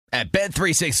At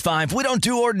Bet365, we don't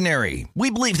do ordinary. We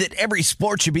believe that every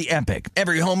sport should be epic.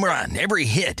 Every home run, every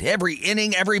hit, every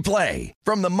inning, every play.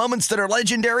 From the moments that are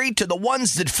legendary to the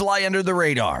ones that fly under the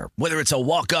radar. Whether it's a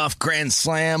walk-off grand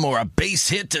slam or a base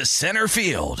hit to center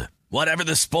field. Whatever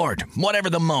the sport, whatever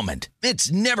the moment.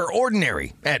 It's never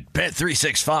ordinary at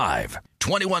Bet365.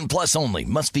 21 plus only.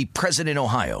 Must be present in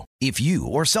Ohio. If you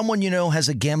or someone you know has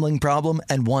a gambling problem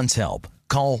and wants help,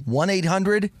 call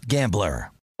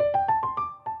 1-800-GAMBLER.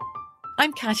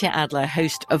 I'm Katya Adler,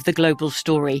 host of The Global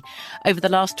Story. Over the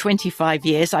last 25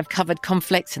 years, I've covered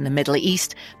conflicts in the Middle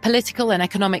East, political and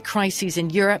economic crises in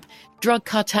Europe, drug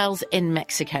cartels in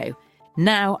Mexico.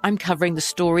 Now I'm covering the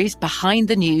stories behind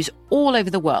the news all over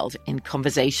the world in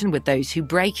conversation with those who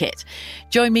break it.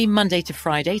 Join me Monday to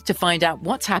Friday to find out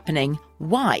what's happening,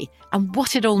 why, and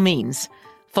what it all means.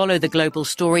 Follow The Global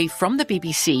Story from the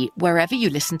BBC wherever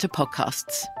you listen to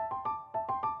podcasts.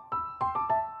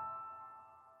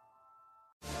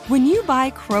 When you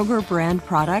buy Kroger brand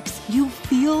products, you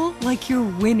feel like you're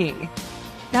winning.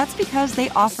 That's because they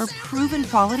offer proven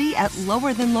quality at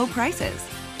lower than low prices.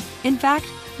 In fact,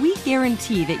 we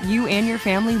guarantee that you and your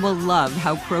family will love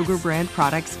how Kroger brand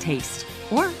products taste,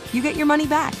 or you get your money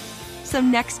back. So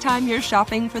next time you're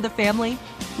shopping for the family,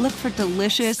 look for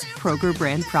delicious Kroger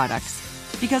brand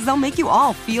products, because they'll make you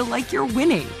all feel like you're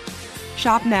winning.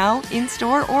 Shop now,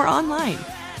 in-store, or online.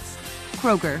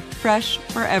 Kroger, fresh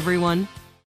for everyone.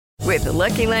 With the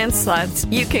Lucky Land Slots,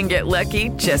 you can get lucky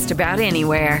just about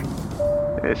anywhere.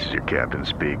 This is your captain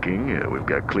speaking. We've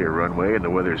got clear runway and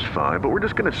the weather's fine, but we're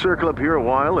just going to circle up here a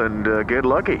while and get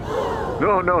lucky.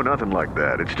 No, nothing like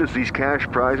that. It's just these cash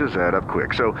prizes add up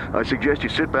quick. So I suggest you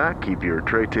sit back, keep your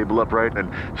tray table upright,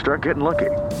 and start getting lucky.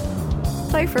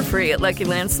 Play for free at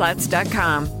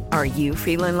LuckyLandSlots.com. Are you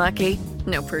feeling lucky?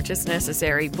 No purchase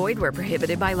necessary. Void where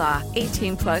prohibited by law.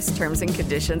 18 plus terms and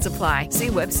conditions apply. See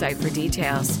website for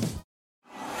details.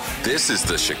 This is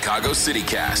the Chicago City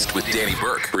Cast with Danny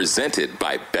Burke, presented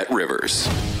by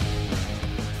BetRivers.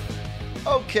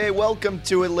 Okay, welcome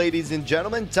to it, ladies and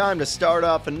gentlemen. Time to start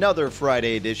off another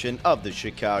Friday edition of the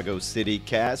Chicago City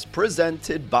Cast,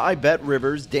 presented by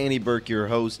BetRivers. Danny Burke, your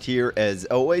host here as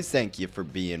always. Thank you for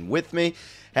being with me.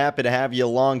 Happy to have you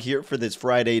along here for this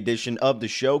Friday edition of the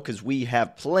show because we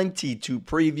have plenty to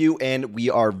preview, and we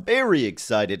are very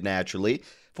excited, naturally,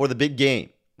 for the big game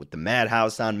with the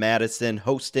Madhouse on Madison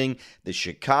hosting the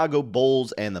Chicago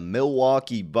Bulls and the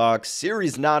Milwaukee Bucks.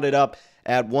 Series knotted up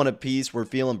at 1 apiece. We're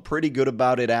feeling pretty good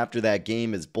about it after that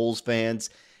game as Bulls fans.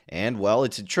 And, well,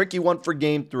 it's a tricky one for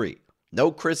Game 3.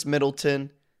 No Chris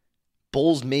Middleton.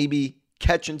 Bulls maybe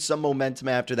catching some momentum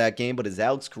after that game, but as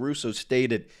Alex Caruso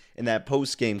stated in that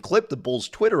post-game clip, the Bulls'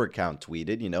 Twitter account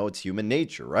tweeted, it's human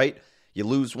nature, right? You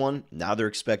lose one, now they're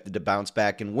expected to bounce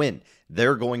back and win.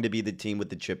 They're going to be the team with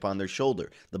the chip on their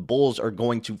shoulder. The Bulls are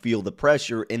going to feel the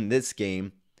pressure in this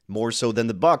game more so than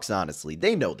the Bucks, honestly.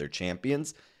 They know they're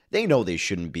champions. They know they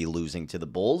shouldn't be losing to the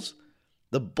Bulls.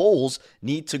 The Bulls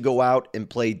need to go out and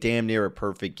play damn near a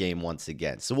perfect game once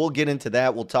again. So we'll get into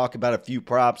that. We'll talk about a few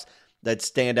props that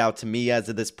stand out to me as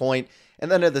of this point.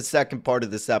 And then in the second part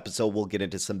of this episode, we'll get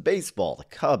into some baseball. The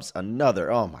Cubs,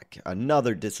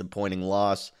 another disappointing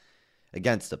loss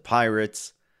against the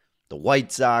Pirates. The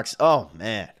White Sox, oh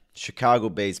man, Chicago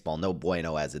baseball, no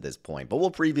bueno as of this point. But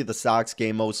we'll preview the Sox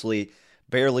game mostly,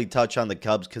 barely touch on the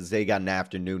Cubs because they got an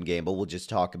afternoon game, but we'll just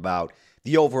talk about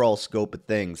the overall scope of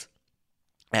things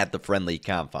at the friendly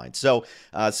confines. So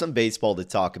some baseball to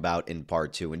talk about in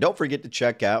part 2. And don't forget to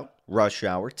check out Rush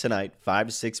Hour tonight, 5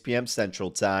 to 6 p.m.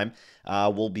 Central Time.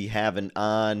 We'll be having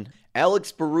on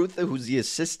Alex Barutha, who's the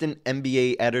assistant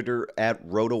NBA editor at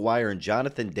RotoWire, and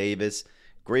Jonathan Davis.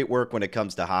 Great work when it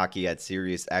comes to hockey at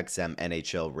Sirius XM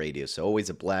NHL Radio. So always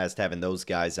a blast having those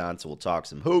guys on. So we'll talk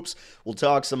some hoops, we'll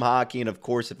talk some hockey, and of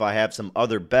course, if I have some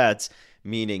other bets,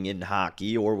 meaning in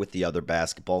hockey or with the other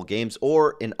basketball games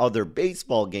or in other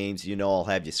baseball games, I'll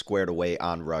have you squared away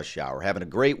on Rush Hour. Having a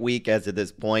great week as of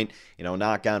this point.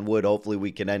 Knock on wood, hopefully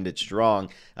we can end it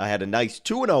strong. I had a nice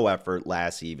 2-0 effort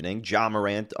last evening. Ja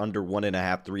Morant under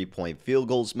 1.5 3-point field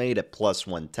goals made at plus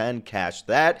 110. Cashed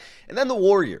that. And then the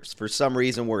Warriors, for some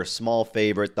reason, were a small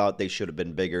favorite. Thought they should have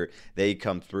been bigger. They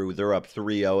come through. They're up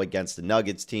 3-0 against the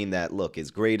Nuggets team that, look, as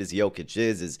great as Jokic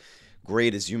is, as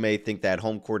great as you may think that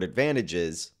home court advantage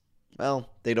is, well,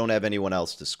 they don't have anyone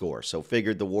else to score. So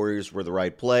figured the Warriors were the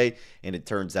right play, and it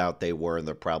turns out they were, and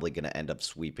they're probably going to end up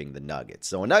sweeping the Nuggets.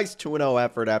 So a nice 2-0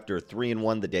 effort after a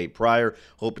 3-1 the day prior,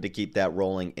 hoping to keep that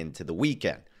rolling into the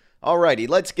weekend. Alrighty,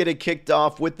 let's get it kicked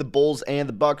off with the Bulls and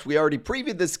the Bucks. We already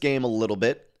previewed this game a little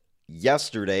bit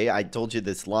yesterday, I told you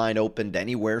this line opened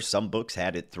anywhere. Some books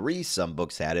had it 3, some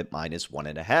books had it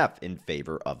 -1.5 in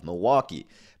favor of Milwaukee.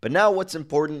 But now what's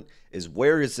important is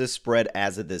where is this spread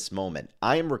as of this moment?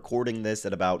 I am recording this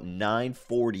at about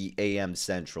 9:40 a.m.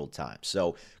 Central Time.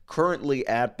 So currently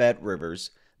at Bet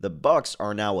Rivers, the Bucks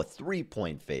are now a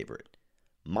 3-point favorite.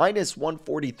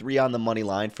 -143 on the money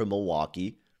line for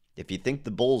Milwaukee. If you think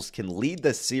the Bulls can lead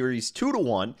the series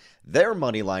 2-1, their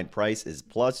money line price is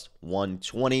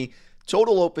 +120.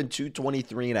 Total open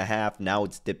 223.5. Now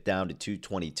it's dipped down to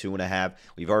 222.5.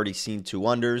 We've already seen 2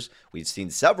 unders. We've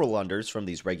seen several unders from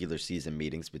these regular season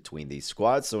meetings between these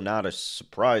squads, so not a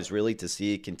surprise really to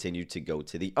see it continue to go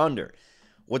to the under.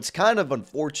 What's kind of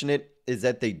unfortunate is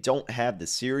that they don't have the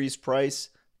series price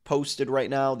posted right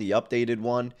now, the updated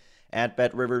one at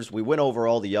Bet Rivers. We went over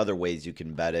all the other ways you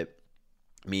can bet it,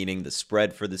 meaning the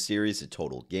spread for the series, the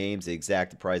total games, the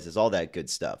exact prices, all that good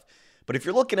stuff. But if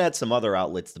you're looking at some other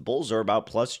outlets, the Bulls are about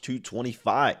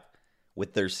 +225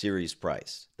 with their series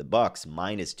price. The Bucks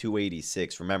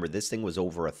 -286. Remember, this thing was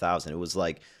over 1,000. It was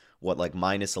like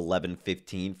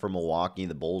 -1115 for Milwaukee.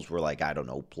 The Bulls were like, I don't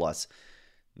know, plus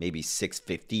maybe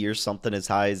 650 or something as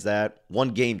high as that. One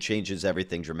game changes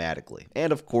everything dramatically.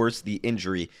 And of course, the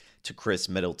injury to Khris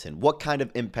Middleton. What kind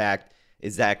of impact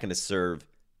is that going to serve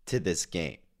to this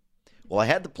game? Well, I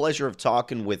had the pleasure of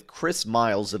talking with Chris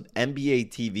Miles of NBA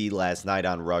TV last night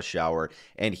on Rush Hour,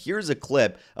 and here's a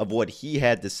clip of what he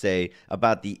had to say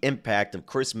about the impact of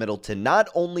Khris Middleton not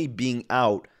only being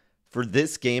out for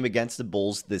this game against the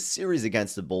Bulls, this series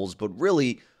against the Bulls, but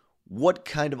really what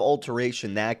kind of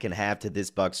alteration that can have to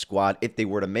this Bucks squad if they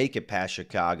were to make it past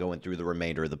Chicago and through the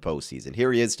remainder of the postseason.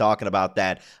 Here he is talking about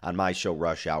that on my show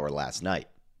Rush Hour last night.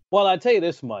 Well, I'll tell you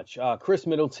this much. Khris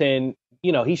Middleton,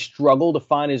 he struggled to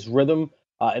find his rhythm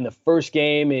in the first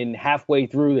game and halfway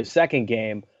through the second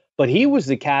game. But he was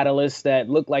the catalyst that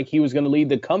looked like he was going to lead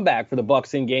the comeback for the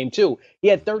Bucks in game 2. He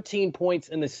had 13 points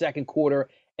in the second quarter.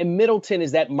 And Middleton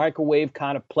is that microwave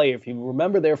kind of player. If you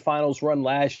remember their finals run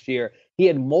last year, he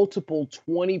had multiple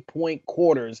 20-point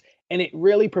quarters. And it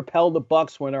really propelled the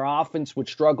Bucks when their offense would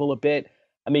struggle a bit.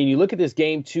 I mean, you look at this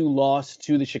game 2 loss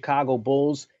to the Chicago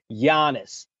Bulls.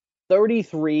 Giannis,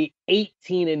 33,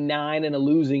 18-9 in a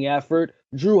losing effort.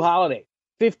 Jrue Holiday,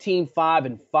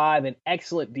 15-5-5, an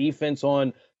excellent defense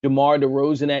on DeMar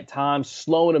DeRozan at times,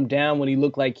 slowing him down when he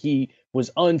looked like he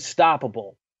was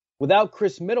unstoppable. Without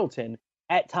Khris Middleton,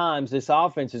 at times this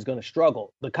offense is going to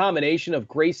struggle. The combination of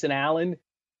Grayson Allen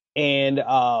and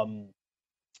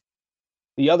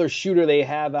the other shooter they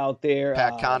have out there,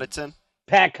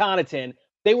 Pat Connaughton,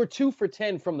 they were 2 for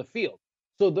 10 from the field.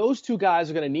 So those two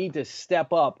guys are going to need to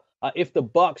step up if the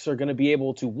Bucks are going to be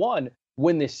able to, one,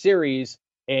 win this series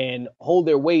and hold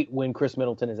their weight when Khris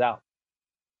Middleton is out.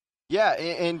 Yeah,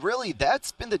 and really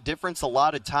that's been the difference a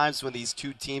lot of times when these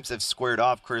two teams have squared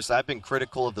off, Chris. I've been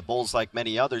critical of the Bulls like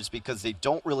many others because they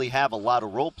don't really have a lot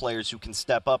of role players who can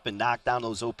step up and knock down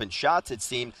those open shots, it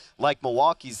seemed, like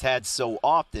Milwaukee's had so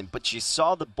often. But you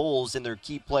saw the Bulls and their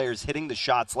key players hitting the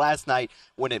shots last night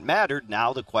when it mattered.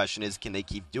 Now the question is, can they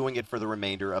keep doing it for the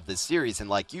remainder of the series? And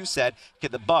like you said,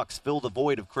 can the Bucks fill the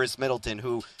void of Khris Middleton,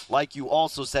 who, like you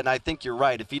also said, and I think you're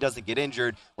right, if he doesn't get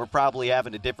injured, we're probably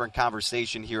having a different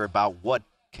conversation here about what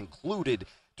concluded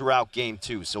throughout game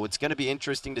 2. So it's going to be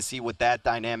interesting to see what that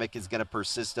dynamic is going to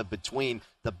persist of between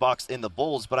the Bucks and the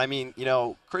Bulls. But I mean,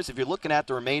 Chris, if you're looking at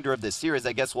the remainder of this series,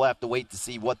 I guess we'll have to wait to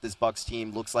see what this Bucks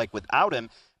team looks like without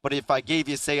him. But if I gave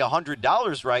you, say,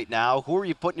 $100 right now, who are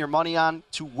you putting your money on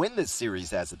to win this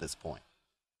series as of this point?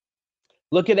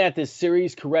 Looking at this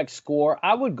series correct score,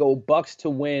 I would go Bucks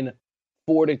to win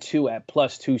 4-2 at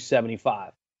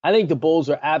 +275. I think the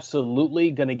Bulls are absolutely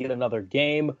going to get another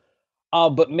game.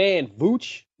 But man,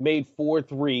 Vooch made 4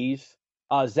 threes.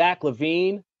 Zach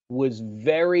LaVine was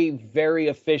very, very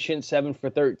efficient, 7 for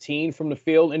 13 from the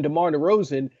field. And DeMar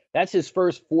DeRozan, that's his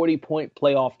first 40-point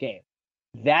playoff game.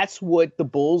 That's what the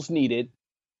Bulls needed.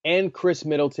 And Khris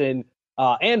Middleton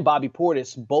and Bobby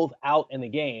Portis both out in the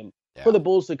game for the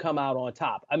Bulls to come out on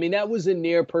top. I mean, that was a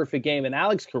near perfect game. And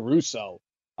Alex Caruso,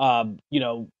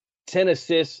 10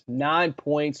 assists, 9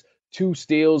 points, 2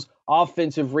 steals,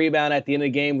 offensive rebound at the end of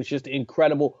the game was just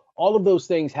incredible. All of those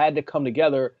things had to come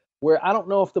together where I don't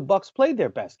know if the Bucks played their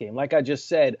best game. Like I just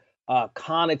said,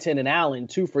 Connaughton and Allen,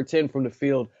 2 for 10 from the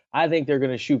field. I think they're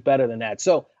going to shoot better than that.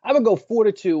 So I would go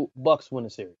 4-2, Bucks win the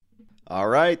series. All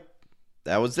right.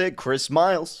 That was it. Chris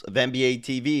Miles of NBA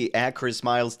TV, at Chris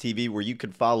Miles TV, where you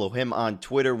can follow him on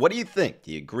Twitter. What do you think?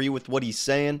 Do you agree with what he's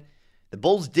saying? The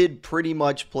Bulls did pretty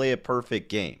much play a perfect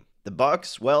game. The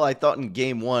Bucks, well, I thought in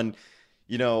game 1,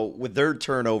 with their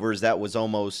turnovers, that was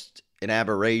almost an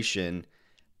aberration.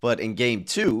 But in game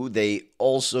 2, they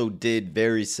also did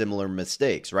very similar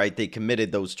mistakes, right? They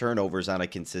committed those turnovers on a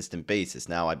consistent basis.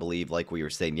 Now, I believe, like we were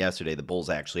saying yesterday, the Bulls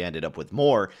actually ended up with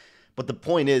more. But the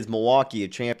point is, Milwaukee, a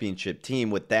championship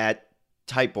team with that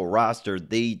type of roster,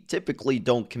 they typically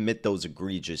don't commit those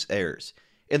egregious errors.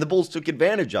 And the Bulls took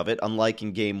advantage of it, unlike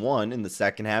in game 1. In the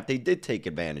second half, they did take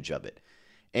advantage of it.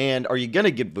 And are you going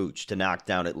to get Vooch to knock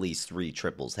down at least 3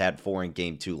 triples? Had 4 in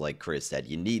game 2, like Chris said.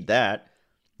 You need that.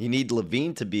 You need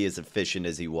LaVine to be as efficient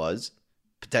as he was,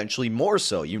 potentially more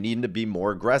so. You need him to be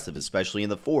more aggressive, especially in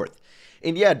the fourth.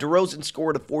 And yeah, DeRozan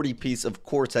scored a 40-piece. Of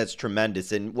course, that's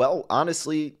tremendous. And, well,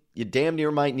 honestly, you damn near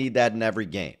might need that in every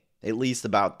game, at least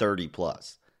about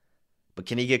 30+. But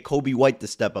can he get Kobe White to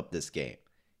step up this game?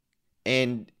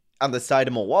 And on the side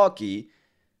of Milwaukee,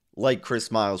 like Chris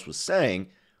Miles was saying,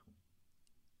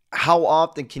 how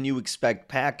often can you expect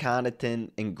Pat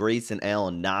Connaughton and Grayson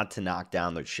Allen not to knock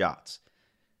down their shots?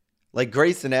 Like,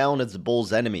 Grayson Allen is the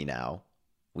Bulls' enemy now.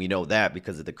 We know that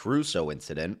because of the Caruso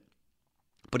incident.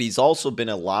 But he's also been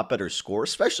a lot better scorer,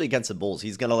 especially against the Bulls.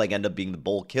 He's going to end up being the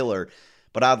Bull killer.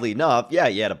 But oddly enough, yeah,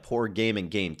 he had a poor game in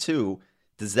game 2.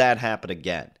 Does that happen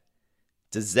again?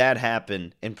 Does that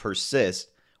happen and persist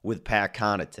with Pat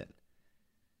Connaughton?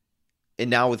 And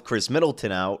now with Chris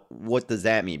Middleton out, what does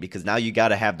that mean? Because now you got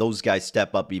to have those guys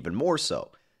step up even more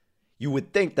so. You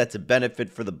would think that's a benefit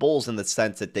for the Bulls in the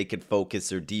sense that they could focus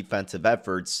their defensive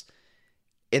efforts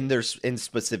in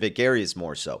specific areas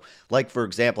more so. Like, for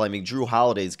example, Jrue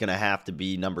Holiday is going to have to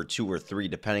be number 2 or 3,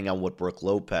 depending on what Brook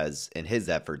Lopez and his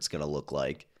efforts going to look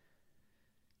like.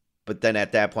 But then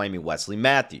at that point, Wesley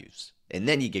Matthews. And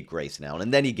then you get Grayson Allen,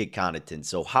 and then you get Connaughton.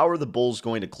 So how are the Bulls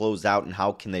going to close out, and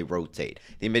how can they rotate?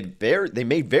 They made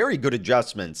very good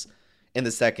adjustments in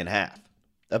the second half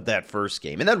of that first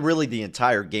game, and then really the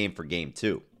entire game for game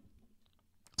 2.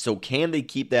 So can they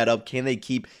keep that up? Can they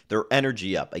keep their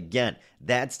energy up? Again,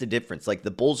 that's the difference. Like,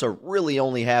 the Bulls are really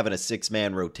only having a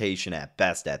 6-man rotation at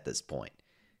best at this point.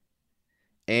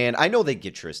 And I know they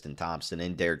get Tristan Thompson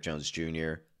and Derrick Jones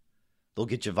Jr. They'll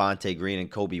get Javonte Green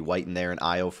and Kobe White in there and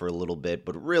Ayo for a little bit,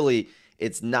 but really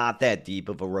it's not that deep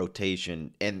of a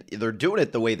rotation, and they're doing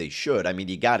it the way they should.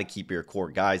 You got to keep your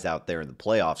core guys out there in the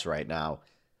playoffs right now.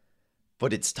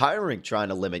 But it's tiring trying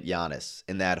to limit Giannis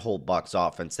in that whole Bucks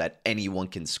offense that anyone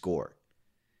can score.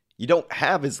 You don't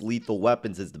have as lethal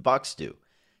weapons as the Bucks do.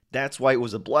 That's why it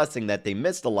was a blessing that they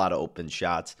missed a lot of open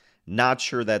shots. Not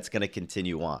sure that's going to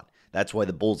continue on. That's why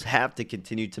the Bulls have to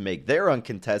continue to make their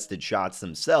uncontested shots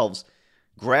themselves.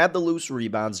 Grab the loose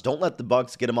rebounds. Don't let the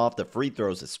Bucks get them off the free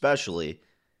throws especially.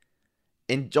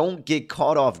 And don't get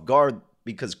caught off guard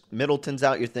because Middleton's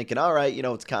out. You're thinking, all right,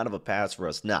 it's kind of a pass for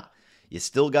us. Nah. You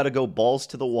still got to go balls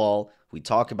to the wall. We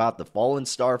talk about the fallen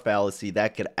star fallacy.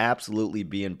 That could absolutely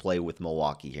be in play with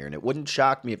Milwaukee here, and it wouldn't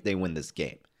shock me if they win this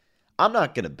game. I'm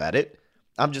not going to bet it.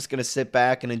 I'm just going to sit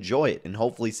back and enjoy it and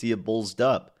hopefully see a Bulls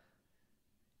dub.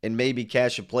 And maybe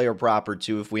cash a player prop or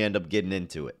two if we end up getting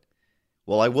into it.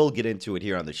 Well, I will get into it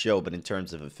here on the show, but in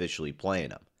terms of officially playing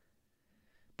them.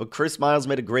 But Chris Miles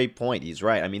made a great point. He's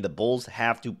right. The Bulls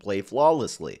have to play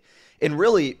flawlessly. And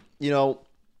really,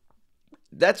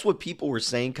 that's what people were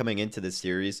saying coming into this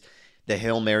series. The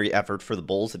Hail Mary effort for the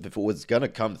Bulls, if it was going to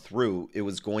come through, it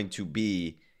was going to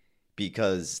be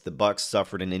because the Bucks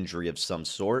suffered an injury of some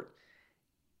sort,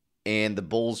 and the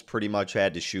Bulls pretty much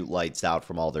had to shoot lights out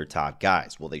from all their top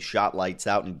guys. Well, they shot lights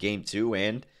out in game 2,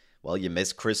 and, well, you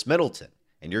missed Chris Middleton,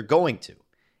 and you're going to.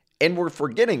 And we're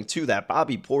forgetting, too, that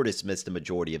Bobby Portis missed the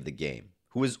majority of the game,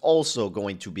 who is also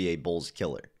going to be a Bulls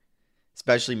killer.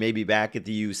 Especially maybe back at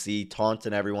the UC,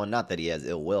 taunting everyone. Not that he has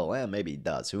ill will. Maybe he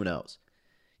does. Who knows?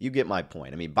 You get my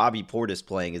point. Bobby Portis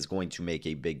playing is going to make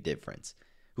a big difference.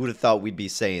 Who would have thought we'd be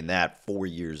saying that 4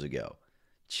 years ago?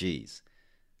 Jeez.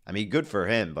 Good for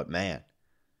him, but man.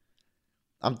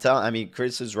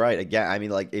 Chris is right.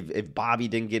 Again, if Bobby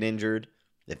didn't get injured,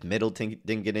 if Middleton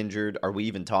didn't get injured, are we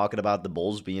even talking about the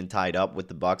Bulls being tied up with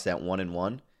the Bucks at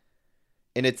 1-1?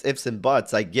 And it's ifs and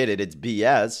buts. I get it. It's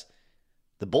BS.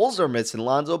 The Bulls are missing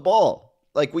Lonzo Ball.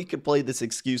 We could play this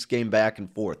excuse game back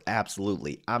and forth.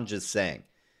 Absolutely. I'm just saying.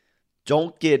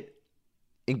 Don't get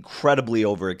incredibly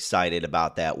overexcited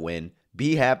about that win.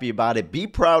 Be happy about it. Be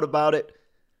proud about it.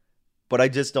 But I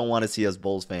just don't want to see us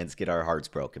Bulls fans get our hearts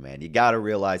broken, man. You got to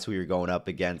realize who you're going up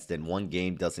against, and one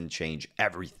game doesn't change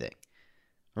everything.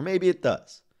 Or maybe it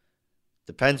does.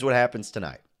 Depends what happens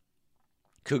tonight.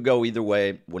 Could go either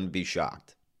way. Wouldn't be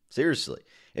shocked. Seriously.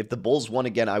 If the Bulls won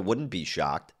again, I wouldn't be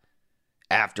shocked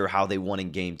after how they won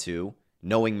in game 2,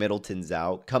 knowing Middleton's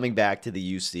out, coming back to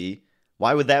the UC.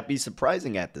 Why would that be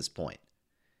surprising at this point?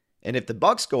 And if the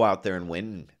Bucks go out there and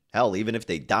win, Hell, even if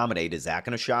they dominate, is that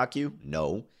going to shock you?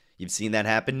 No. You've seen that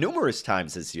happen numerous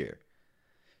times this year.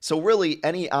 So really,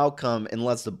 any outcome,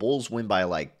 unless the Bulls win by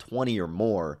like 20 or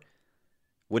more,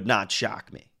 would not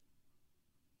shock me.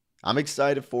 I'm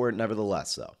excited for it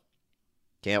nevertheless, though.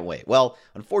 Can't wait. Well,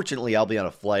 unfortunately, I'll be on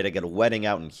a flight. I got a wedding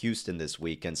out in Houston this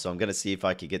weekend, so I'm going to see if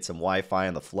I could get some Wi-Fi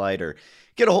on the flight or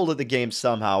get a hold of the game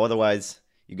somehow. Otherwise,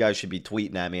 you guys should be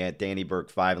tweeting at me at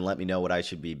DannyBurke5 and let me know what I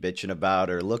should be bitching about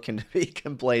or looking to be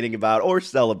complaining about or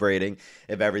celebrating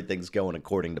if everything's going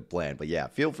according to plan. But yeah,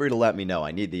 feel free to let me know.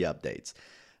 I need the updates.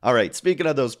 All right, speaking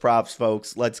of those props,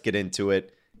 folks, let's get into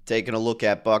it. Taking a look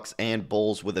at Bucks and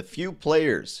Bulls with a few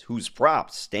players whose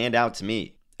props stand out to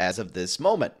me as of this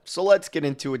moment. So let's get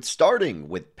into it, starting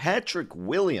with Patrick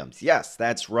Williams. Yes,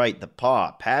 that's right, the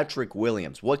paw, Patrick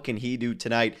Williams. What can he do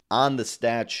tonight on the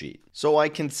stat sheet? So I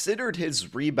considered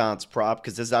his rebounds prop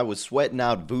because as I was sweating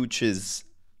out Vooch's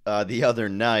the other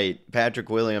night, Patrick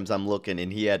Williams, I'm looking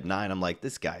and he had 9. I'm like,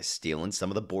 this guy's stealing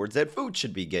some of the boards that Vooch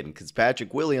should be getting because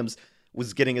Patrick Williams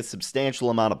was getting a substantial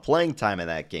amount of playing time in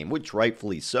that game, which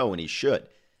rightfully so, and he should.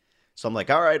 So I'm like,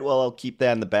 all right, well, I'll keep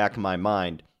that in the back of my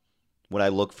mind when I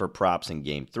look for props in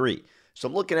Game 3. So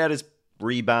I'm looking at his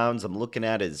rebounds. I'm looking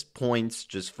at his points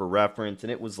just for reference.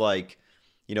 And it was like,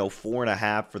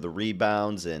 4.5 for the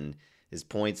rebounds. And his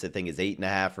points, I think, is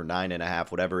 8.5 or 9.5,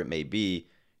 whatever it may be.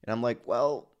 And I'm like,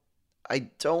 well, I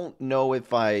don't know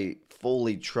if I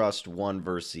fully trust one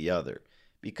versus the other.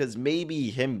 Because maybe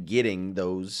him getting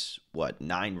those,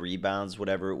 9 rebounds,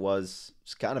 whatever it was,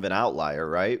 it's kind of an outlier,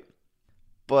 right?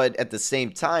 But at the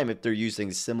same time, if they're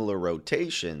using similar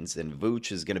rotations and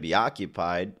Vooch is going to be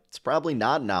occupied, it's probably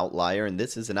not an outlier, and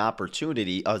this is an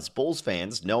opportunity us Bulls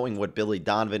fans, knowing what Billy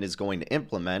Donovan is going to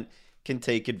implement, can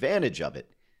take advantage of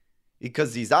it.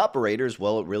 Because these operators,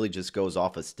 well, it really just goes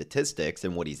off of statistics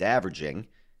and what he's averaging.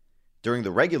 During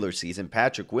the regular season,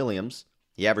 Patrick Williams,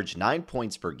 he averaged 9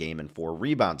 points per game and 4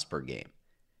 rebounds per game.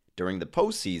 During the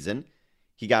postseason,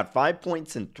 he got 5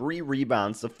 points and 3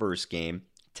 rebounds the first game,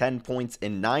 10 points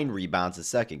and 9 rebounds the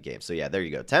second game. So yeah, there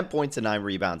you go. 10 points and 9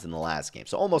 rebounds in the last game.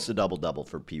 So almost a double-double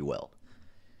for P. Will.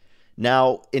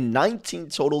 Now, in 19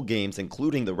 total games,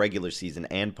 including the regular season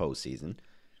and postseason,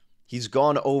 he's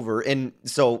gone over, and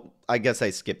so I guess I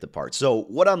skipped the part. So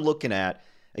what I'm looking at,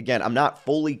 again, I'm not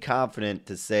fully confident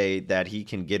to say that he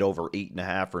can get over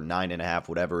 8.5 or 9.5,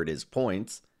 whatever it is,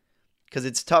 points. Because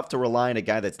it's tough to rely on a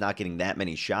guy that's not getting that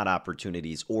many shot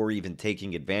opportunities or even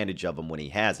taking advantage of them when he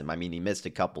has them. I mean, he missed a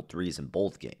couple threes in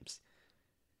both games.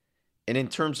 And in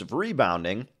terms of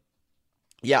rebounding,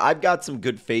 yeah, I've got some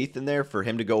good faith in there for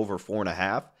him to go over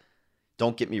 4.5.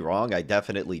 Don't get me wrong, I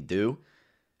definitely do.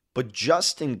 But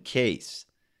just in case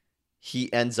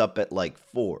he ends up at like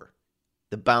 4,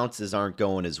 the bounces aren't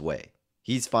going his way.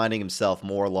 He's finding himself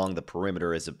more along the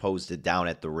perimeter as opposed to down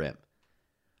at the rim.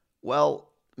 Well,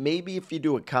 maybe if you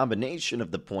do a combination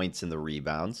of the points and the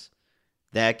rebounds,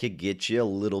 that could get you a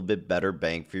little bit better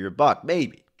bang for your buck.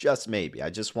 Maybe, just maybe. I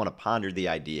just want to ponder the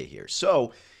idea here.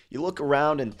 So you look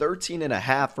around and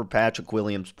 13.5 for Patrick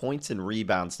Williams, points and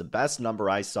rebounds. The best number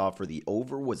I saw for the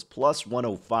over was plus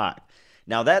 105.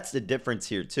 Now that's the difference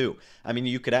here too. I mean,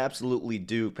 you could absolutely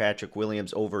do Patrick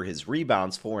Williams over his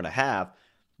rebounds, 4.5.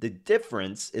 The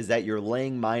difference is that you're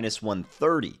laying minus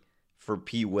 130. For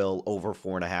P. Will over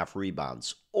 4.5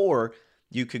 rebounds. Or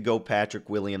you could go Patrick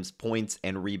Williams points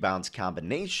and rebounds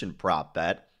combination prop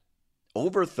bet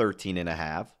over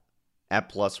 13.5 at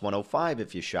plus 105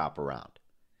 if you shop around.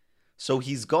 So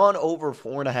he's gone over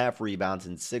 4.5 rebounds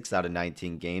in 6 out of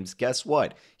 19 games. Guess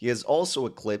what? He has also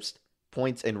eclipsed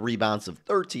points and rebounds of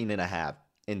 13.5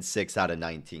 in 6 out of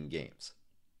 19 games.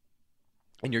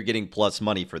 And you're getting plus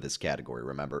money for this category,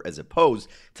 remember, as opposed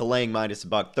to laying minus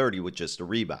 $130 with just the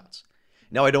rebounds.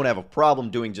 Now, I don't have a problem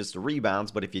doing just the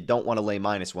rebounds, but if you don't want to lay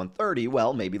minus 130,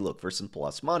 well, maybe look for some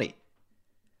plus money.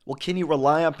 Well, can you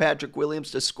rely on Patrick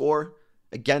Williams to score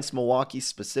against Milwaukee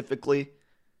specifically?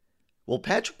 Well,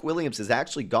 Patrick Williams has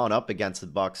actually gone up against the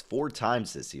Bucks 4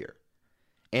 times this year.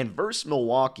 And versus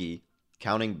Milwaukee,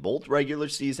 counting both regular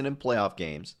season and playoff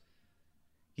games,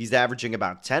 he's averaging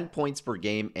about 10 points per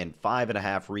game and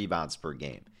 5.5 rebounds per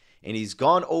game. And he's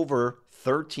gone over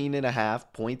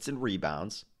 13.5 points and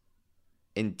rebounds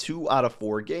in 2 out of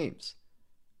 4 games.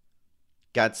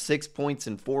 Got 6 points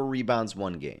and 4 rebounds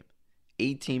one game.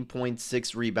 18 points,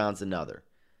 6 rebounds another.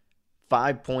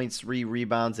 5 points, 3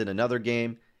 rebounds in another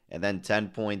game. And then 10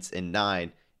 points and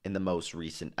 9 in the most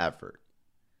recent effort.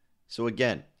 So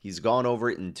again, he's gone over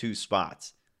it in 2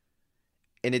 spots.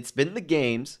 And it's been the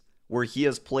games where he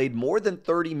has played more than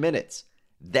 30 minutes.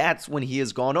 That's when he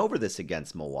has gone over this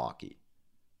against Milwaukee.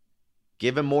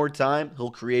 Give him more time,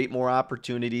 he'll create more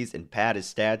opportunities and pad his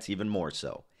stats even more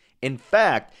so. In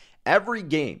fact, every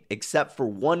game except for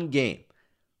one game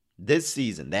this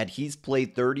season that he's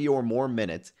played 30 or more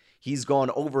minutes, he's gone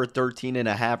over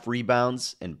 13.5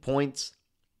 rebounds and points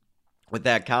with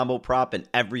that combo prop in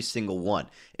every single one.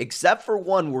 Except for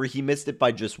one where he missed it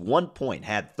by just 1 point,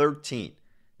 had 13.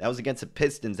 That was against the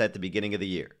Pistons at the beginning of the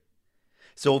year.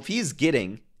 So if he's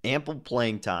getting ample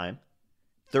playing time,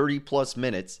 30 plus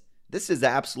minutes, this is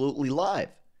absolutely live.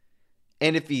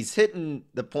 And if he's hitting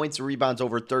the points and rebounds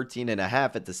over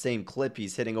 13.5 at the same clip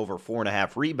he's hitting over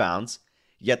 4.5 rebounds,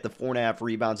 yet the 4.5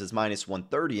 rebounds is minus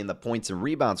 130 and the points and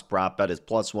rebounds prop bet is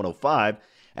plus 105,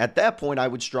 at that point I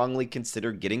would strongly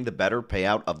consider getting the better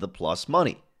payout of the plus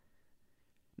money.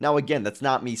 Now again, that's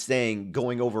not me saying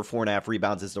going over 4.5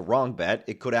 rebounds is the wrong bet.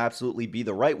 It could absolutely be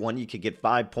the right one. You could get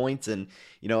 5 points and,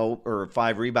 or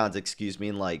 5 rebounds,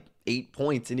 and like 8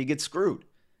 points and you get screwed.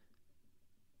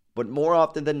 But more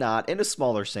often than not, in a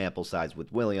smaller sample size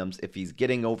with Williams, if he's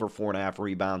getting over 4.5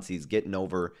 rebounds, he's getting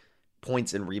over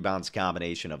points and rebounds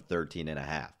combination of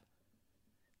 13.5.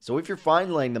 So if you're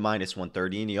fine laying the minus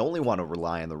 130 and you only want to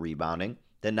rely on the rebounding,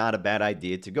 then not a bad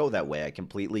idea to go that way. I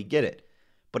completely get it.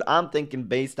 But I'm thinking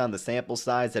based on the sample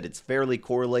size that it's fairly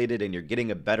correlated and you're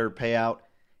getting a better payout,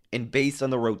 and based on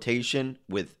the rotation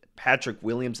with Patrick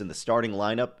Williams in the starting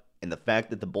lineup and the fact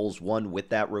that the Bulls won with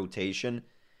that rotation,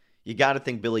 you got to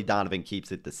think Billy Donovan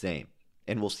keeps it the same.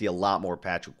 And we'll see a lot more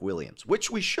Patrick Williams, which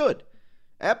we should.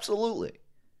 Absolutely.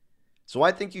 So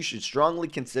I think you should strongly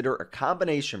consider a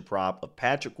combination prop of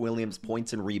Patrick Williams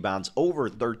points and rebounds over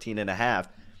 13.5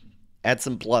 at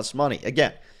some plus money.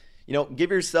 Again, give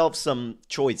yourself some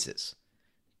choices.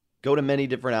 Go to many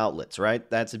different outlets, right?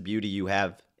 That's a beauty you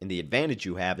have, and the advantage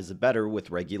you have is a better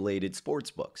with regulated sports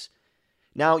books.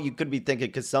 Now, you could be thinking,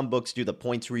 because some books do the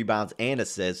points, rebounds, and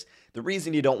assists, the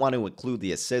reason you don't want to include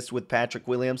the assists with Patrick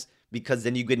Williams, because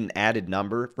then you get an added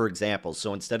number. For example,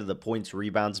 so instead of the points,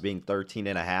 rebounds being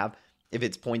 13.5, if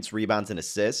it's points, rebounds, and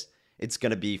assists, it's going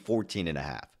to be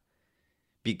 14.5.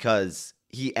 Because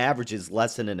he averages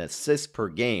less than an assist per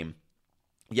game,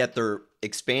 yet they're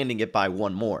expanding it by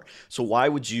one more. So why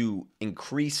would you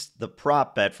increase the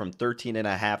prop bet from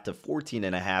 13.5 to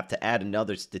 14.5 to add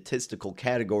another statistical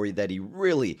category that he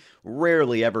really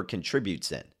rarely ever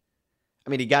contributes in? I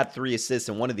mean, he got 3 assists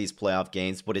in one of these playoff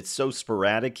games, but it's so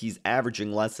sporadic, he's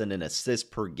averaging less than an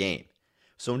assist per game.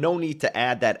 So no need to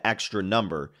add that extra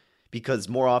number, because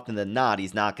more often than not,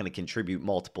 he's not going to contribute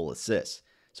multiple assists.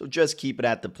 So just keep it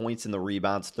at the points and the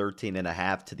rebounds,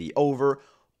 13.5 to the over.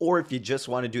 Or if you just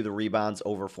want to do the rebounds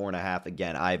over 4.5,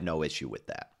 again, I have no issue with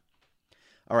that.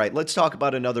 All right, let's talk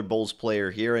about another Bulls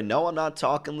player here. And no, I'm not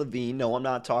talking Levine. No, I'm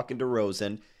not talking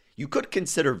DeRozan. You could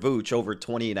consider Vooch over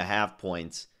 20.5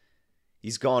 points.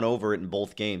 He's gone over it in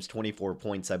both games, 24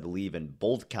 points, I believe, in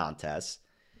both contests.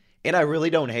 And I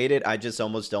really don't hate it. I just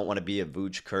almost don't want to be a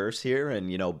Vooch curse here and,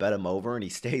 bet him over and he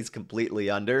stays completely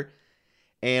under.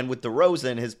 And with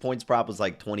DeRozan, his points prop was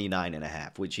like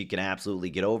 29.5, which he can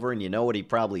absolutely get over. And you know what, he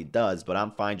probably does, but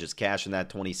I'm fine just cashing that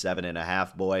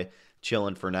 27.5, boy.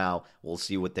 Chilling for now. We'll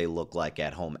see what they look like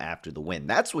at home after the win.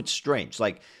 That's what's strange.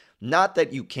 Not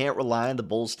that you can't rely on the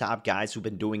Bulls' top guys who've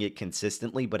been doing it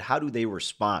consistently, but how do they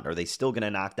respond? Are they still going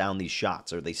to knock down these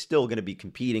shots? Are they still going to be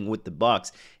competing with the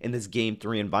Bucks in this Game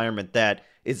 3 environment that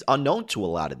is unknown to a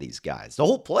lot of these guys? The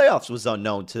whole playoffs was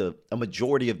unknown to a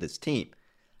majority of this team.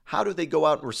 How do they go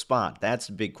out and respond? That's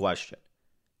a big question.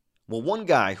 Well, one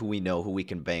guy who we know who we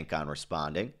can bank on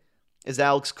responding is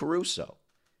Alex Caruso.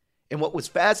 And what was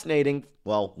fascinating,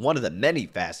 well, one of the many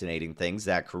fascinating things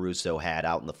that Caruso had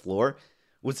out on the floor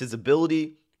was his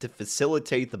ability to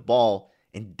facilitate the ball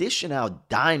and dishing out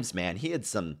dimes, man. He had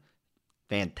some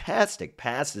fantastic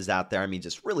passes out there. I mean,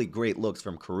 just really great looks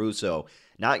from Caruso.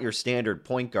 Not your standard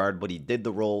point guard, but he did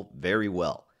the role very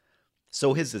well.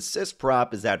 So his assist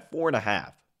prop is at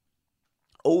 4.5.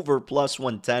 Over plus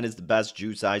 110 is the best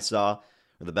juice I saw,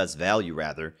 or the best value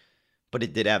rather, but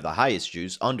it did have the highest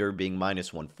juice, under being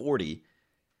minus 140.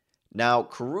 Now,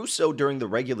 Caruso during the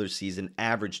regular season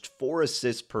averaged 4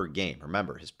 assists per game.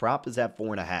 Remember, his prop is at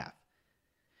 4.5.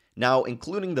 Now,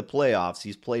 including the playoffs,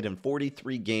 he's played in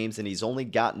 43 games and he's only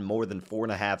gotten more than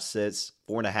 4.5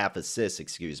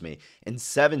 assists, in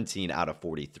 17 out of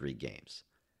 43 games.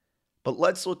 But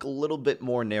let's look a little bit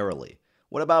more narrowly.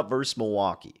 What about versus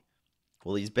Milwaukee?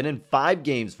 Well, he's been in 5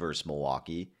 games versus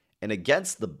Milwaukee, and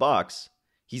against the Bucks,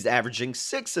 he's averaging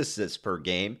 6 assists per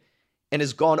game and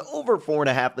has gone over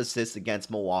 4.5 assists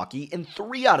against Milwaukee in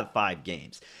 3 out of 5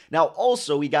 games. Now,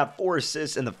 also, he got 4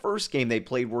 assists in the first game they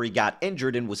played where he got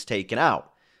injured and was taken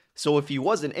out. So if he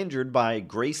wasn't injured by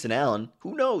Grayson Allen,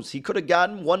 who knows? He could have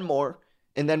gotten one more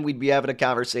And then we'd be having a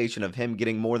conversation of him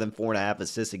getting more than 4.5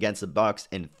 assists against the Bucks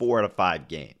in 4 out of 5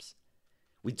 games.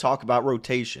 We talk about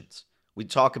rotations. We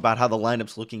talk about how the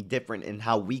lineup's looking different and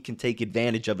how we can take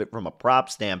advantage of it from a prop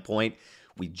standpoint.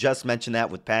 We just mentioned that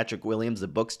with Patrick Williams. The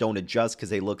books don't adjust because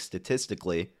they look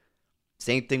statistically.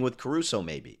 Same thing with Caruso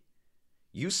maybe.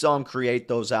 You saw him create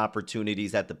those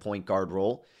opportunities at the point guard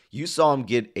role. You saw him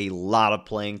get a lot of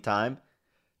playing time.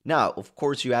 Now, of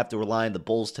course, you have to rely on the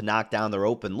Bulls to knock down their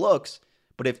open looks,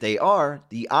 but if they are,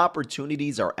 the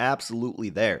opportunities are absolutely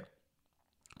there.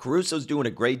 Caruso's doing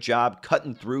a great job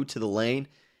cutting through to the lane,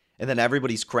 and then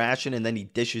everybody's crashing, and then he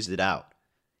dishes it out.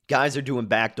 Guys are doing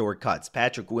backdoor cuts.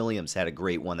 Patrick Williams had a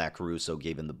great one that Caruso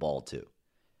gave him the ball to.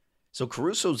 So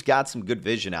Caruso's got some good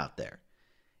vision out there.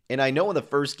 And I know in the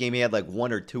first game he had like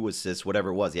 1 or 2 assists, whatever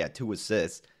it was. He had 2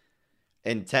 assists.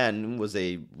 And 10 was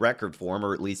a record for him,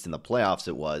 or at least in the playoffs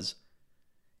it was.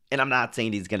 And I'm not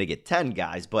saying he's going to get 10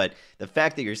 guys, but the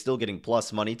fact that you're still getting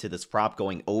plus money to this prop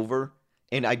going over,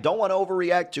 and I don't want to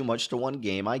overreact too much to one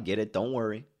game. I get it. Don't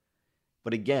worry.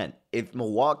 But again, if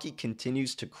Milwaukee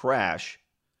continues to crash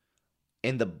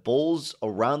and the Bulls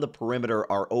around the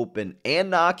perimeter are open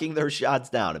and knocking their shots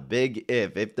down, a big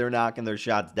if they're knocking their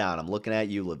shots down, I'm looking at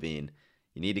you, Levine.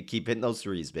 You need to keep hitting those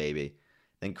threes, baby.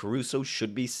 Then Caruso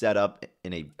should be set up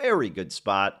in a very good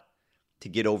spot to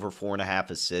get over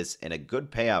 4.5 assists and a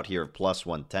good payout here of plus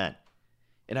 110.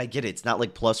 And I get it, it's not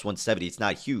like plus 170, it's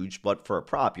not huge, but for a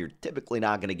prop, you're typically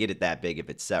not going to get it that big if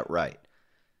it's set right.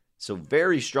 So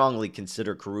very strongly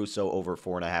consider Caruso over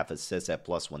 4.5 assists at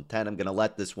plus 110. I'm going to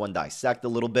let this one dissect a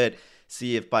little bit,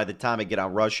 see if by the time I get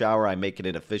on Rush Hour, I make it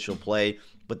an official play.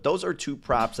 But those are 2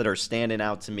 props that are standing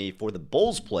out to me for the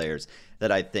Bulls players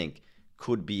that I think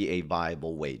could be a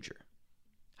viable wager.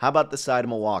 How about the side of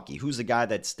Milwaukee? Who's the guy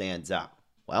that stands out?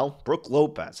 Well, Brook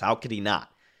Lopez. How could he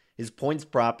not? His points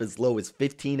prop as low as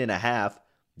 15.5.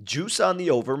 Juice on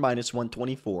the over, minus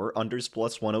 124. Unders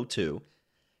plus 102.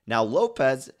 Now,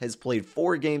 Lopez has played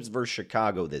 4 games versus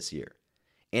Chicago this year.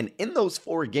 And in those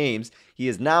 4 games, he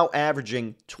is now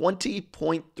averaging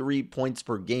 20.3 points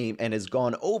per game and has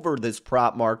gone over this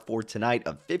prop mark for tonight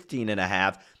of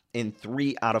 15.5 in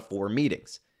 3 out of 4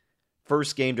 meetings.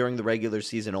 First game during the regular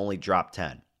season only dropped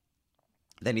 10.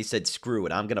 Then he said, screw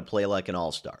it, I'm going to play like an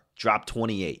all-star. Dropped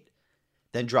 28.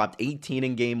 Then dropped 18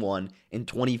 in game 1 and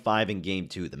 25 in game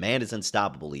 2. The man is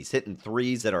unstoppable. He's hitting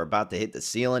threes that are about to hit the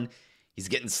ceiling. He's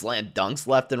getting slam dunks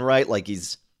left and right like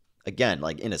he's, again,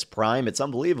 like in his prime. It's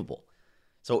unbelievable.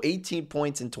 So 18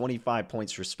 points and 25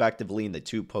 points respectively in the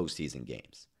 2 postseason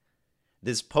games.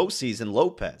 This postseason,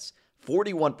 Lopez,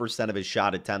 41% of his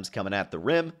shot attempts coming at the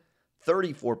rim,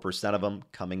 34% of them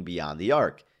coming beyond the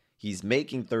arc. He's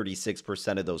making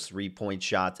 36% of those 3-point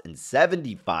shots and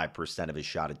 75% of his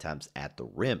shot attempts at the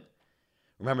rim.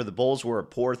 Remember, the Bulls were a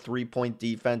poor 3-point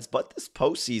defense, but this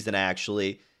postseason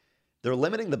actually, they're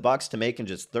limiting the Bucks to making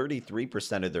just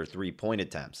 33% of their 3-point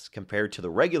attempts, compared to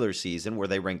the regular season where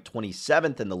they ranked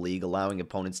 27th in the league, allowing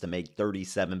opponents to make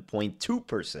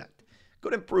 37.2%.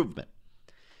 Good improvement.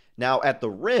 Now, at the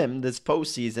rim, this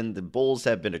postseason, the Bulls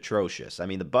have been atrocious. I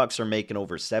mean, the Bucks are making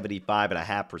over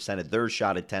 75.5% of their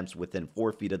shot attempts within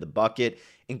 4 feet of the bucket.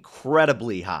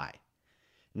 Incredibly high.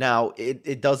 Now,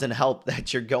 it doesn't help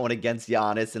that you're going against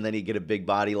Giannis, and then you get a big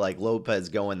body like Lopez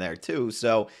going there too.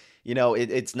 So, you know,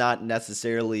 it's not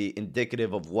necessarily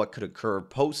indicative of what could occur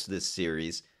post this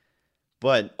series.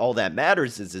 But all that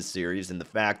matters is this series and the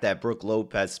fact that Brook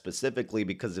Lopez, specifically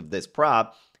because of this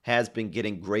prop, has been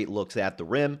getting great looks at the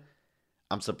rim.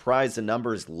 I'm surprised the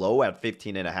number is low at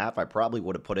 15.5. I probably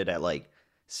would have put it at like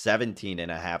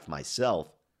 17.5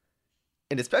 myself.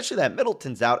 And especially that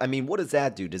Middleton's out. I mean, what does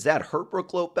that do? Does that hurt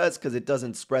Brook Lopez because it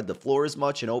doesn't spread the floor as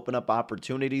much and open up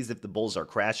opportunities if the Bulls are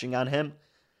crashing on him?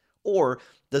 Or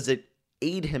does it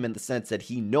aid him in the sense that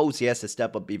he knows he has to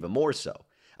step up even more so?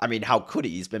 I mean, how could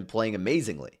he? He's been playing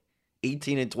amazingly.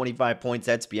 18 and 25 points,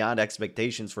 that's beyond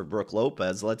expectations for Brook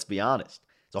Lopez, let's be honest.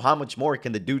 So how much more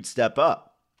can the dude step up?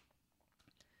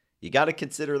 You got to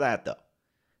consider that, though.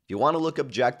 If you want to look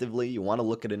objectively, you want to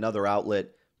look at another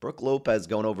outlet, Brook Lopez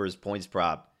going over his points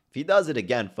prop. If he does it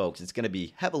again, folks, it's going to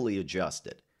be heavily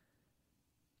adjusted.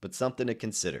 But something to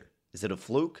consider. Is it a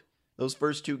fluke, those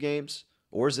first 2 games?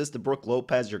 Or is this the Brook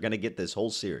Lopez you're going to get this whole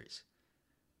series?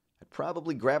 I'd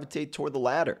probably gravitate toward the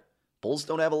latter. Bulls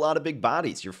don't have a lot of big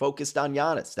bodies. You're focused on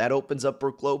Giannis. That opens up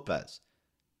Brook Lopez.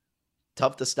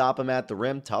 Tough to stop him at the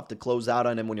rim. Tough to close out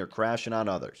on him when you're crashing on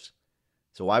others.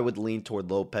 So I would lean toward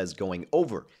Lopez going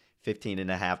over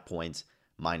 15.5 points,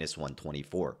 minus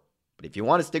 124. But if you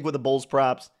want to stick with the Bulls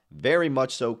props, Very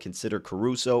much so. Consider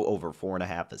Caruso over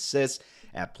 4.5 assists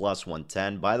at plus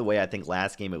 110. By the way, I think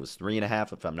last game it was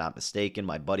 3.5 if I'm not mistaken.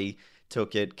 My buddy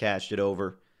took it, cashed it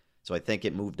over. So I think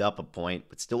it moved up a point,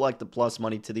 but still like the plus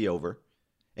money to the over.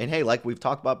 And hey, like we've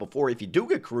talked about before, if you do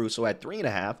get Caruso at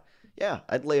 3.5, yeah,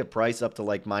 I'd lay a price up to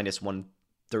like minus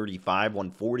 135,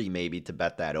 140 maybe to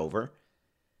bet that over.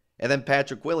 And then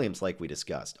Patrick Williams, like we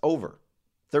discussed, over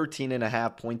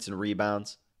 13.5 points and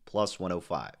rebounds, plus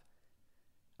 105.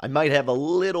 I might have a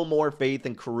little more faith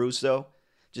in Caruso,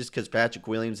 just because Patrick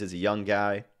Williams is a young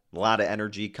guy, a lot of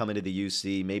energy coming to the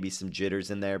UC, maybe some jitters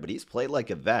in there, but he's played like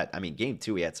a vet. I mean, game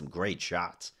 2, he had some great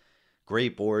shots,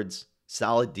 great boards,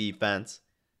 solid defense.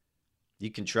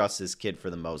 You can trust this kid for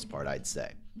the most part, I'd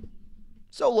say.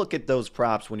 So look at those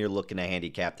props when you're looking to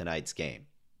handicap tonight's game.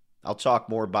 I'll talk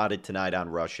more about it tonight on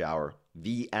Rush Hour,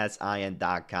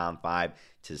 VSIN.com, 5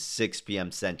 to 6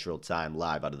 p.m. Central Time,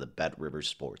 live out of the Bet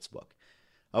Rivers Sportsbook.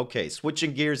 Okay,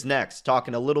 switching gears next,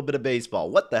 talking a little bit of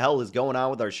baseball. What the hell is going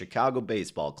on with our Chicago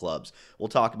baseball clubs? We'll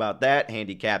talk about that,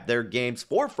 handicap their games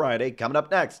for Friday, coming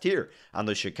up next here on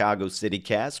the Chicago City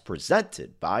Cast,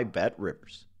 presented by Bet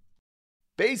Rivers.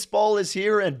 Baseball is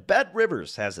here, and Bet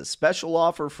Rivers has a special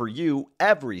offer for you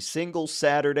every single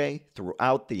Saturday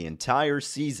throughout the entire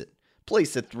season.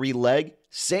 Place a 3-leg,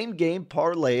 same-game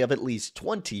parlay of at least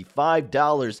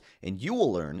 $25, and you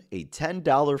will earn a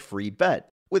 $10 free bet.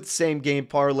 With same-game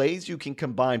parlays, you can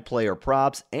combine player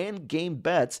props and game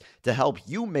bets to help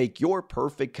you make your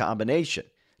perfect combination.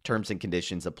 Terms and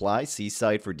conditions apply. See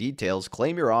site for details.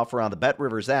 Claim your offer on the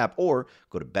BetRivers app or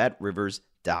go to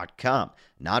betrivers.com.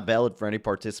 Not valid for any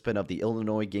participant of the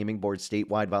Illinois Gaming Board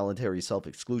statewide voluntary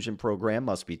self-exclusion program.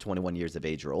 Must be 21 years of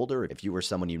age or older. If you or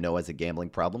someone you know has a gambling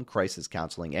problem, crisis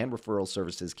counseling and referral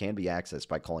services can be accessed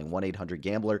by calling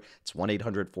 1-800-GAMBLER. It's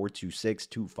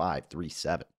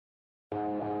 1-800-426-2537.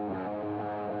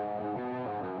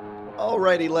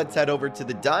 Alrighty, let's head over to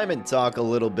the Diamond, talk a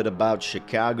little bit about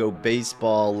Chicago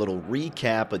baseball, a little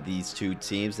recap of these two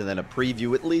teams, and then a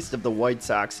preview at least of the White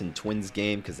Sox and Twins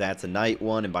game, because that's a night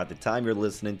one, and by the time you're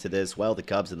listening to this, well, the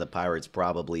Cubs and the Pirates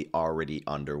probably already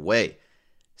underway.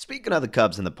 Speaking of the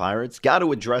Cubs and the Pirates, got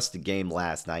to address the game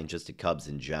last night and just the Cubs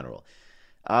in general.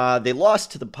 They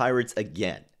lost to the Pirates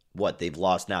again. They've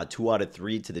lost now 2 out of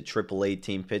 3 to the AAA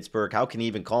team, Pittsburgh. How can you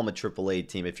even call them a AAA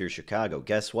team if you're Chicago?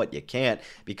 Guess what? You can't,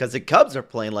 because the Cubs are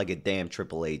playing like a damn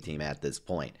AAA team at this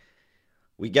point.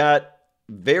 We got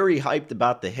very hyped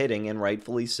about the hitting, and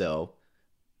rightfully so.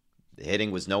 The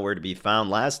hitting was nowhere to be found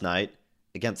last night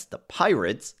against the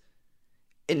Pirates.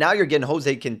 And now you're getting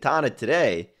Jose Quintana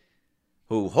today,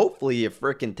 who hopefully you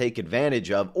frickin' take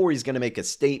advantage of, or he's going to make a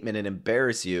statement and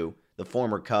embarrass you, the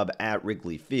former Cub, at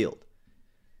Wrigley Field.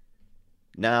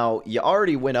 Now, you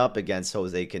already went up against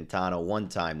Jose Quintana one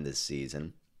time this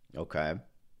season, okay?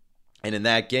 And in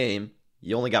that game,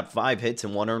 you only got 5 hits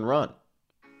and 1 earned run.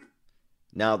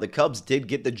 Now, the Cubs did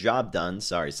get the job done.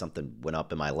 Sorry, something went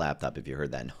up in my laptop if you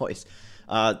heard that noise.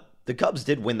 The Cubs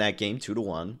did win that game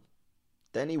 2-1.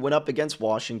 Then he went up against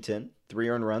Washington, 3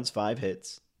 earned runs, 5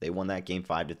 hits. They won that game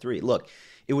 5-3. Look,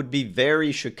 it would be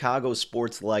very Chicago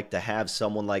sports-like to have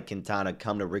someone like Quintana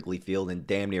come to Wrigley Field and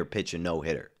damn near pitch a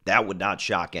no-hitter. That would not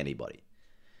shock anybody.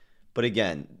 But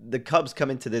again, the Cubs come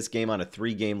into this game on a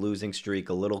 3-game losing streak,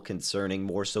 a little concerning,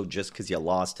 more so just because you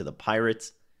lost to the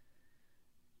Pirates.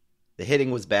 The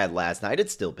hitting was bad last night.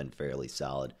 It's still been fairly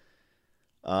solid.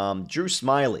 Drew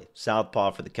Smyly, southpaw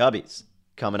for the Cubbies,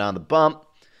 coming on the bump.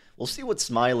 We'll see what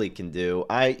Smyly can do.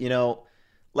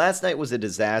 Last night was a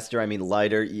disaster. I mean,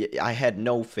 Leiter, I had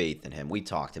no faith in him. We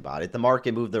talked about it. The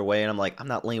market moved their way, and I'm like, I'm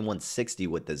not laying 160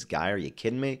 with this guy. Are you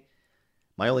kidding me?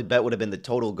 My only bet would have been the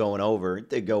total going over. It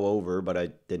did go over, but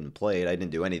I didn't play it. I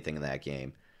didn't do anything in that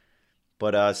game.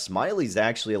 But Smiley's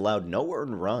actually allowed no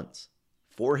earned runs.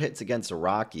 4 hits against the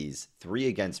Rockies, 3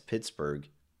 against Pittsburgh.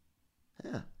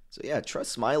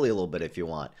 Trust Smyly a little bit if you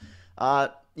want.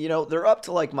 They're up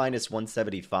to like minus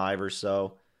 175 or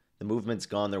so. The movement's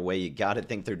gone their way. You got to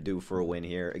think they're due for a win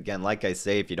here. Again, like I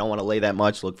say, if you don't want to lay that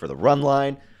much, look for the run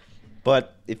line.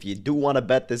 But if you do want to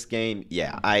bet this game,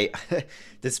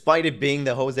 despite it being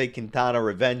the Jose Quintana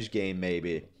revenge game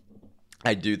maybe,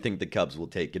 I do think the Cubs will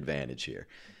take advantage here.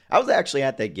 I was actually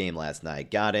at that game last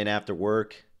night. Got in after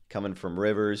work, coming from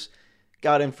Rivers.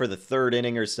 Got in for the 3rd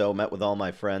inning or so, met with all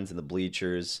my friends in the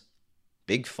bleachers.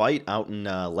 Big fight out in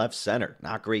left center.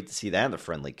 Not great to see that in the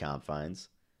friendly confines.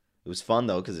 It was fun,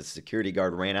 though, because the security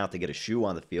guard ran out to get a shoe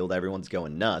on the field. Everyone's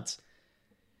going nuts.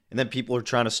 And then people are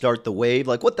trying to start the wave.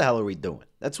 Like, what the hell are we doing?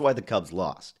 That's why the Cubs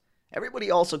lost.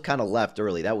 Everybody also kind of left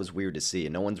early. That was weird to see.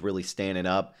 And no one's really standing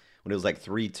up when it was like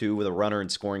 3-2 with a runner in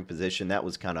scoring position. That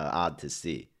was kind of odd to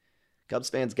see. Cubs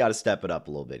fans got to step it up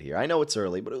a little bit here. I know it's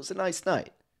early, but it was a nice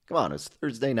night. Come on, it was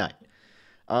Thursday night.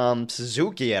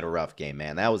 Suzuki had a rough game,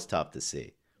 man. That was tough to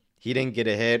see. He didn't get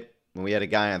a hit when we had a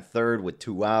guy on third with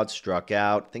 2 outs, struck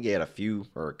out. I think he had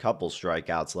a couple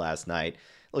strikeouts last night.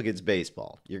 Look, it's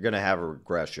baseball. You're going to have a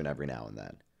regression every now and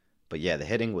then. But yeah, the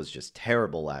hitting was just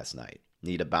terrible last night.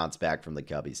 Need a bounce back from the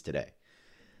Cubbies today.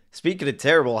 Speaking of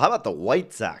terrible, how about the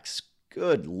White Sox?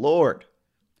 Good Lord.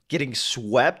 Getting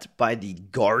swept by the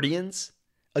Guardians?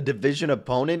 A division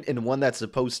opponent and one that's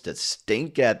supposed to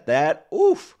stink at that?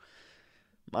 Oof.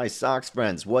 My Sox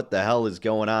friends, what the hell is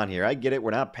going on here? I get it,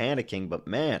 we're not panicking, but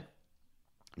man,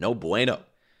 no bueno.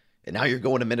 And now you're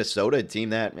going to Minnesota, a team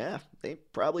that, they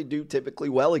probably do typically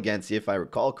well against you, if I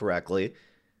recall correctly.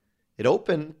 It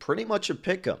opened pretty much a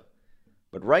pick'em.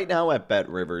 But right now at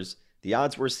BetRivers, the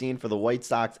odds we're seeing for the White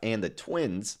Sox and the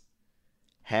Twins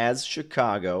has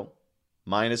Chicago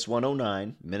minus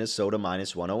 109, Minnesota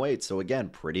minus 108. So again,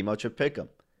 pretty much a pick'em.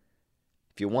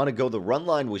 If you want to go the run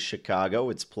line with Chicago,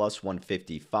 it's plus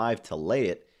 155 to lay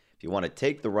it. If you want to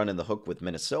take the run in the hook with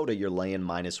Minnesota, you're laying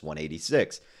minus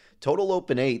 186. Total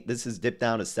open 8. This is dipped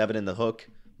down to 7 in the hook,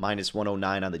 minus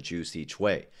 109 on the juice each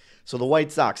way. So the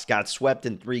White Sox got swept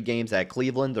in 3 games at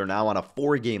Cleveland. They're now on a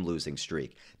 4-game losing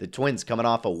streak. The Twins coming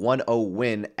off a 1-0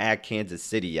 win at Kansas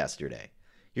City yesterday.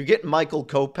 You're getting Michael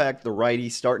Kopech, the righty,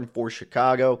 starting for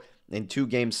Chicago. In 2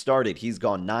 games started, he's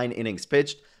gone 9 innings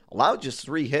pitched, allowed just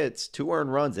 3 hits, 2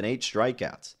 earned runs, and 8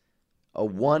 strikeouts. A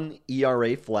 1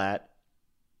 ERA flat,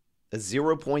 a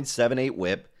 0.78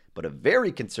 whip, but a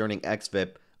very concerning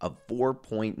xFIP of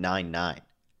 4.99.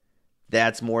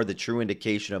 That's more the true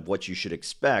indication of what you should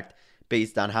expect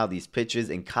based on how these pitches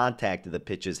and contact of the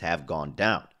pitches have gone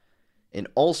down. And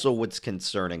also what's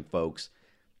concerning, folks,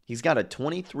 he's got a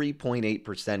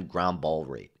 23.8% ground ball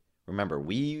rate. Remember,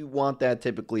 we want that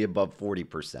typically above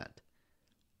 40%.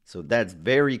 So that's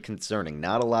very concerning.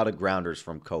 Not a lot of grounders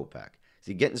from Kopech. Is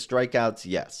he getting strikeouts?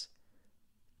 Yes.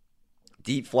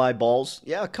 Deep fly balls?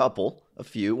 Yeah, a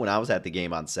few when I was at the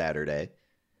game on Saturday.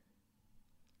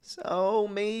 So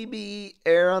maybe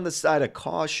err on the side of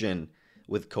caution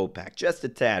with Kopech, just a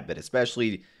tad bit,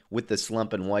 especially with the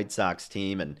slumping White Sox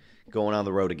team and going on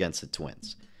the road against the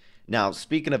Twins. Now,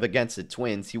 speaking of against the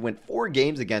Twins, he went 4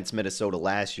 games against Minnesota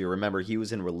last year. Remember, he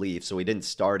was in relief, so he didn't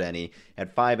start any.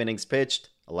 Had 5 innings pitched,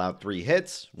 allowed 3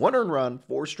 hits, 1 earned run,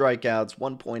 4 strikeouts,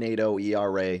 1.80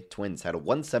 ERA. Twins had a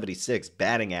 176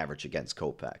 batting average against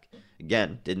Kopech.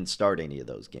 Again, didn't start any of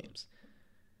those games.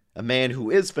 A man who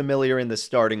is familiar in the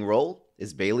starting role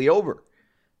is Bailey Ober.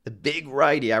 The big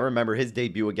righty, I remember his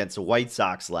debut against the White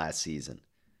Sox last season.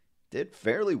 Did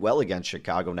fairly well against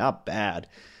Chicago, not bad.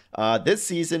 This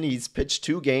season, he's pitched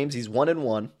 2 games. He's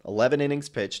 1-1, 11 innings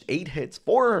pitched, 8 hits,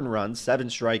 4 earned runs, 7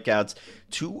 strikeouts,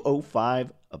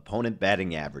 205 opponent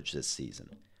batting average this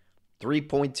season.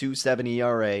 3.27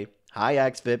 ERA, high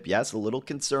xFIP, yes, a little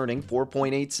concerning,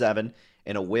 4.87,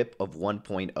 and a whip of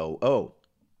 1.00.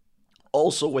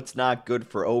 Also, what's not good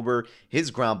for Ober,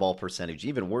 his ground ball percentage,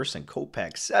 even worse than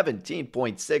Kopech,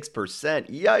 17.6%.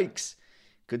 Yikes.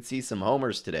 Could see some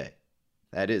homers today.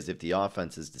 That is, if the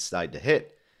offenses decide to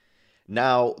hit.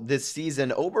 Now, this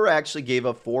season, Ober actually gave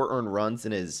up 4 earned runs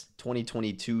in his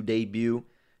 2022 debut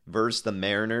versus the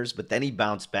Mariners, but then he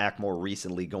bounced back more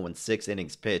recently, going 6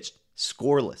 innings pitched,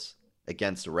 scoreless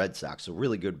against the Red Sox. So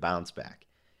really good bounce back.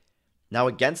 Now,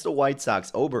 against the White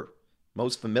Sox, Ober,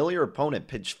 most familiar opponent,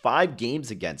 pitched 5 games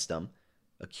against them,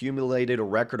 accumulated a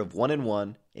record of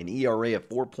 1-1, an ERA of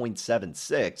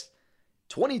 4.76,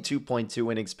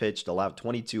 22.2 innings pitched, allowed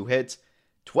 22 hits,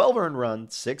 12 earned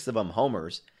runs, 6 of them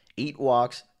homers, 8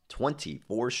 walks,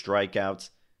 24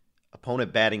 strikeouts.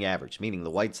 Opponent batting average, meaning the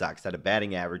White Sox had a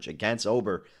batting average against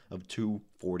Ober of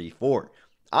 244.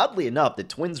 Oddly enough, the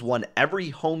Twins won every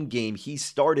home game he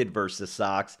started versus the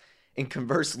Sox, and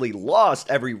conversely lost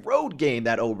every road game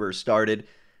that Ober started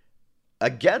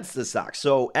against the Sox.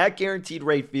 So at Guaranteed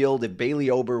Rate Field, if Bailey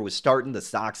Ober was starting, the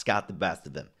Sox got the best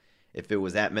of him. If it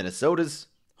was at Minnesota's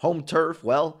home turf,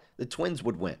 well, the Twins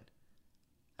would win.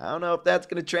 I don't know if that's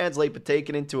going to translate, but take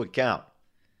it into account.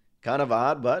 Kind of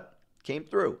odd, but came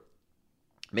through.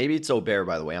 Maybe it's Ober,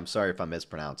 by the way. I'm sorry if I'm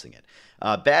mispronouncing it.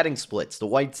 Batting splits. The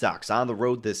White Sox on the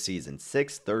road this season.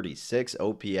 636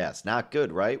 OPS. Not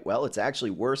good, right? Well, it's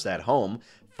actually worse at home.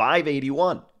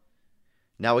 581.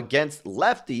 Now, against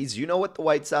lefties, you know what the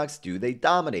White Sox do. They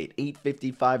dominate.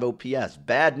 855 OPS.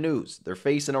 Bad news. They're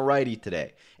facing a righty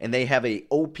today. And they have a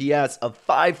OPS of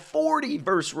 540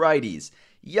 versus righties.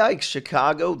 Yikes,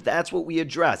 Chicago, that's what we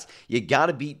address. You got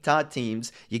to beat top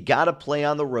teams, you got to play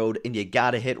on the road, and you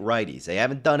got to hit righties. They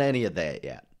haven't done any of that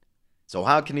yet. So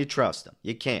how can you trust them?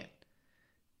 You can't.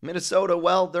 Minnesota,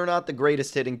 well, they're not the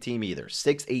greatest hitting team either.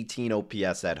 618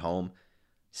 OPS at home,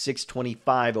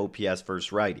 625 OPS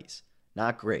versus righties.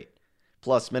 Not great.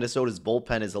 Plus, Minnesota's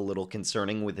bullpen is a little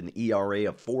concerning with an ERA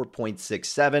of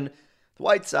 4.67. The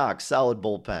White Sox, solid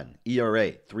bullpen,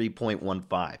 ERA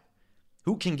 3.15.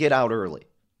 Who can get out early?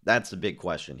 That's the big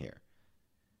question here.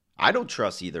 I don't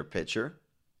trust either pitcher.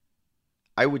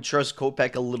 I would trust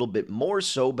Kopech a little bit more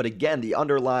so, but again, the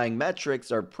underlying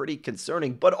metrics are pretty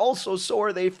concerning, but also so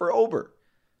are they for Ober.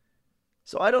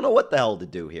 So I don't know what the hell to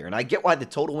do here. And I get why the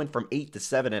total went from 8 to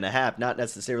 7.5, not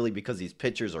necessarily because these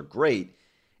pitchers are great.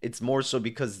 It's more so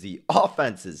because the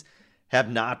offenses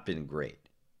have not been great.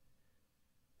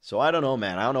 So I don't know,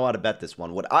 man. I don't know how to bet this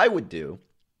one. What I would do,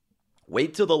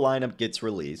 wait till the lineup gets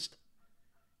released.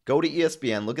 Go to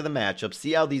ESPN, look at the matchup,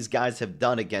 see how these guys have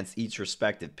done against each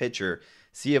respective pitcher.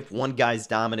 See if one guy's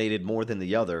dominated more than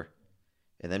the other.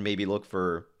 And then maybe look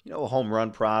for, a home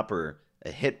run prop or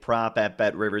a hit prop at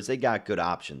Bet Rivers. They got good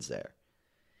options there.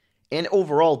 And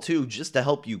overall, too, just to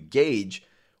help you gauge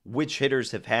which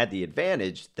hitters have had the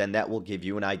advantage, then that will give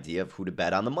you an idea of who to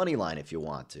bet on the money line if you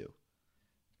want to.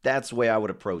 That's the way I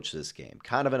would approach this game.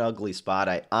 Kind of an ugly spot.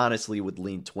 I honestly would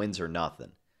lean Twins or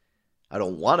nothing. I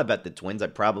don't want to bet the Twins. I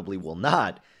probably will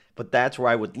not. But that's where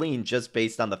I would lean just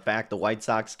based on the fact the White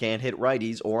Sox can't hit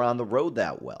righties or on the road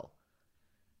that well.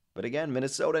 But again,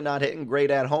 Minnesota not hitting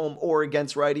great at home or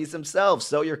against righties themselves.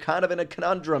 So you're kind of in a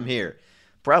conundrum here.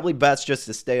 Probably best just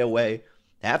to stay away.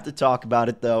 Have to talk about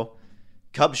it though.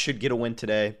 Cubs should get a win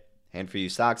today. And for you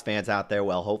Sox fans out there,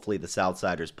 well, hopefully the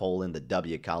Southsiders pull in the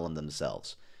W column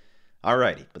themselves.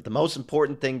 Alrighty, but the most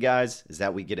important thing, guys, is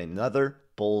that we get another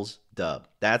Bulls dub.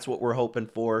 That's what we're hoping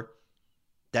for.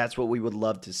 That's what we would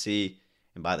love to see.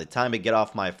 And by the time I get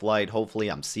off my flight, hopefully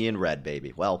I'm seeing red,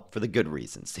 baby. Well, for the good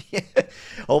reasons.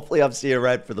 Hopefully I'm seeing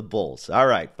red for the Bulls. All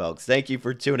right, folks. Thank you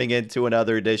for tuning in to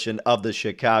another edition of the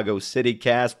Chicago City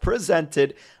Cast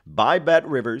presented by Bet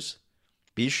Rivers.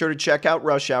 Be sure to check out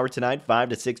Rush Hour tonight, 5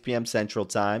 to 6 p.m. Central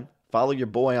Time. Follow your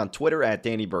boy on Twitter at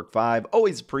DannyBurke5.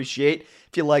 Always appreciate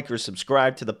if you like or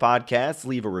subscribe to the podcast.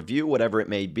 Leave a review, whatever it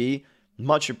may be.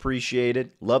 Much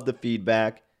appreciated. Love the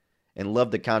feedback and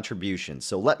love the contributions.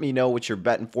 So let me know what you're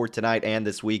betting for tonight and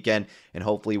this weekend. And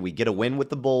hopefully we get a win with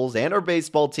the Bulls and our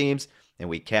baseball teams and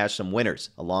we cash some winners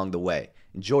along the way.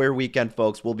 Enjoy your weekend,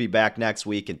 folks. We'll be back next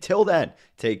week. Until then,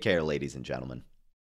 take care, ladies and gentlemen.